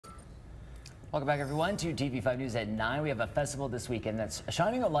Welcome back, everyone, to TV5 News at 9. We have a festival this weekend that's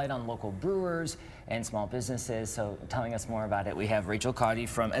shining a light on local brewers and small businesses. So telling us more about it, we have Rachel Cotty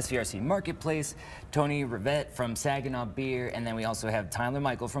from SVRC Marketplace, Tony Rivette from Saginaw Beer, and then we also have Tyler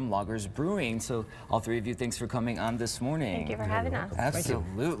Michael from Loggers Brewing. So all three of you, thanks for coming on this morning. Thank you for having us.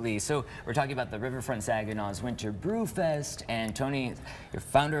 Absolutely. So we're talking about the Riverfront Saginaw's Winter Brew Fest. And Tony, you're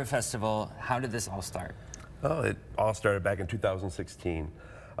founder of the festival. How did this all start? Oh, it all started back in 2016.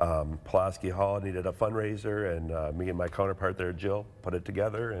 Pulaski Hall needed a fundraiser, and me and my counterpart there, Jill, put it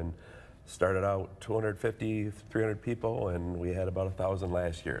together and started out 250, 300 people, and we had about 1,000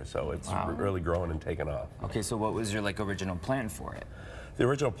 last year. So it's really grown and taken off. Okay, so what was your original plan for it? The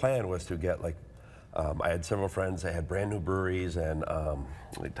original plan was to get I had several friends that had brand new breweries, and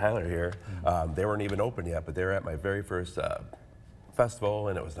like Tyler here, they weren't even open yet, but they were at my very first festival,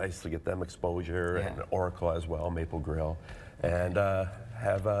 and it was nice to get them exposure, and Oracle as well, Maple Grill, and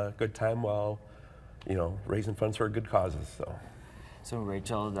have a good time while, raising funds for good causes. So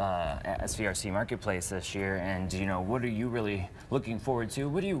Rachel, at SVRC Marketplace this year, and what are you really looking forward to?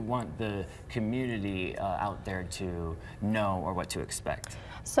 What do you want the community out there to know, or what to expect?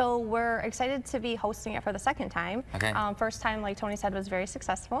 So we're excited to be hosting it for the second time. Okay. First time, like Tony said, was very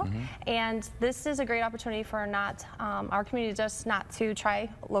successful. And this is a great opportunity for our community just not to try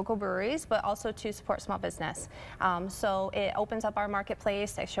local breweries, but also to support small business. So it opens up our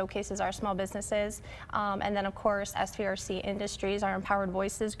marketplace, it showcases our small businesses. And then of course, SVRC Industries, our Empowered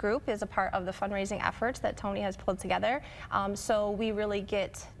Voices group, is a part of the fundraising efforts that Tony has pulled together. So we really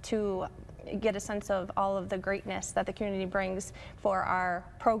get a sense of all of the greatness that the community brings for our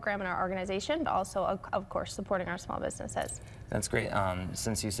program and our organization, but also, of course, supporting our small businesses. That's great.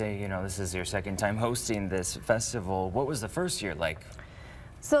 Since you say, this is your second time hosting this festival, what was the first year like?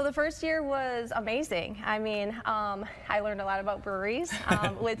 So the first year was amazing. I mean, I learned a lot about breweries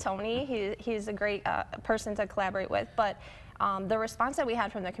with Tony. He's a great person to collaborate with, but the response that we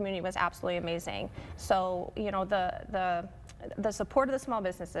had from the community was absolutely amazing. So, the support of the small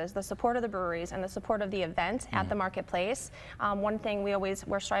businesses, the support of the breweries, and the support of the event at the marketplace. One thing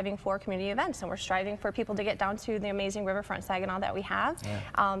we're striving for community events, and we're striving for people to get down to the amazing Riverfront Saginaw that we have.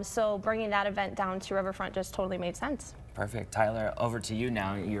 So bringing that event down to Riverfront just totally made sense. Perfect. Tyler, over to you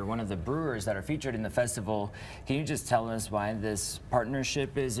now. You're one of the brewers that are featured in the festival. Can you just tell us why this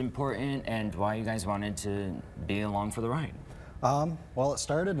partnership is important and why you guys wanted to be along for the ride? Well, it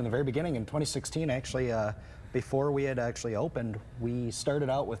started in the very beginning in 2016, actually. Before we had actually opened, we started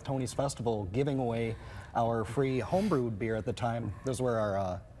out with Tony's Festival giving away our free homebrewed beer at the time. Those were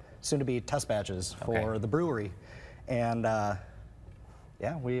our soon-to-be test batches for the brewery. And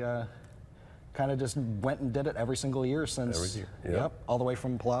yeah, we kind of just went and did it every single year since. Every year, Yep, all the way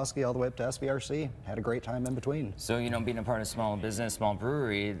from Pulaski all the way up to SVRC. Had a great time in between. So, being a part of small business, small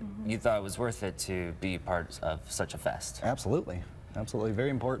brewery, you thought it was worth it to be part of such a fest? Absolutely. Absolutely,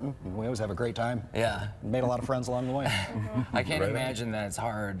 very important. We always have a great time. Yeah. Made a lot of friends along the way. I can't imagine that it's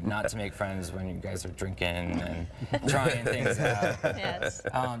hard not to make friends when you guys are drinking and trying things out. Yes.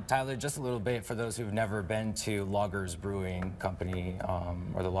 Tyler, just a little bit for those who've never been to Loggers Brewing Company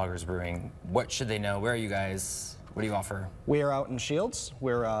or the Loggers Brewing, what should they know? Where are you guys? What do you offer? We are out in Shields.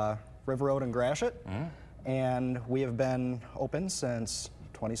 We're River Road and Gratiot, and we have been open since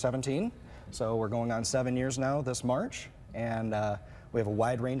 2017. So we're going on 7 years now this March. And we have a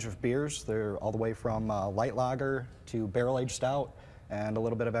wide range of beers. They're all the way from light lager to barrel-aged stout and a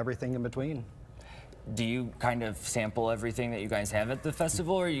little bit of everything in between. Do you kind of sample everything that you guys have at the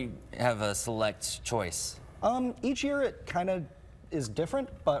festival, or you have a select choice? Each year it kind of is different,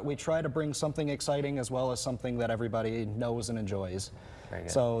 but we try to bring something exciting as well as something that everybody knows and enjoys. Very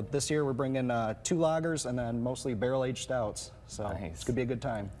good. So this year we're bringing 2 lagers and then mostly barrel-aged stouts. So nice. It's going to be a good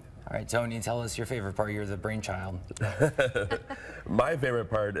time. All right, Tony, tell us your favorite part. You're the brainchild. My favorite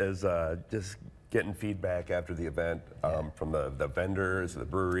part is just getting feedback after the event from the vendors, the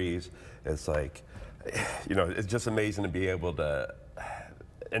breweries. It's like, it's just amazing to be able to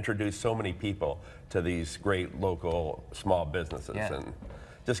introduce so many people to these great local small businesses. And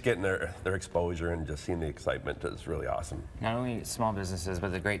just getting their exposure and just seeing the excitement is really awesome. Not only small businesses,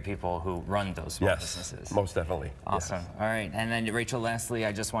 but the great people who run those small businesses. Most definitely. Awesome. Yes. All right, and then Rachel, lastly,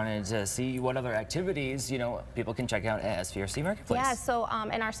 I just wanted to see what other activities, people can check out at SVRC Marketplace. Yeah, so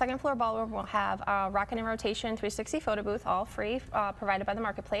in our second floor ballroom, we'll have a Rockin' in Rotation 360 photo booth, all free, provided by the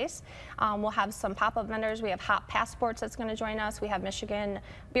Marketplace. We'll have some pop-up vendors. We have Hop Passports that's going to join us. We have Michigan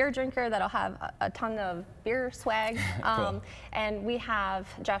Beer Drinker that'll have a ton of beer swag. Cool. And we have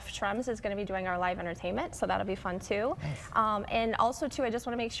Jeff Schrems is going to be doing our live entertainment, so that'll be fun too. Nice. And also too, I just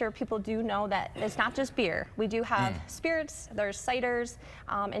want to make sure people do know that it's not just beer. We do have spirits, there's ciders,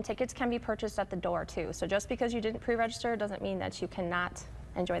 and tickets can be purchased at the door too. So just because you didn't pre-register doesn't mean that you cannot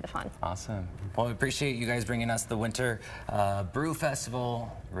enjoy the fun. Awesome. Well, we appreciate you guys bringing us the Winter Brew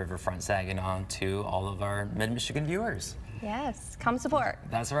Festival, Riverfront Saginaw, to all of our Mid-Michigan viewers. Yes, come support.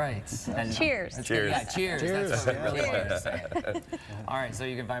 That's right. And cheers. Cheers. Yeah, cheers. Cheers. That's what we really wanted to say. All right, so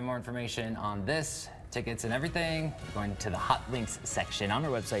you can find more information on this, tickets and everything, going to the hot links section on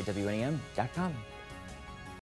our website, WNEM.com.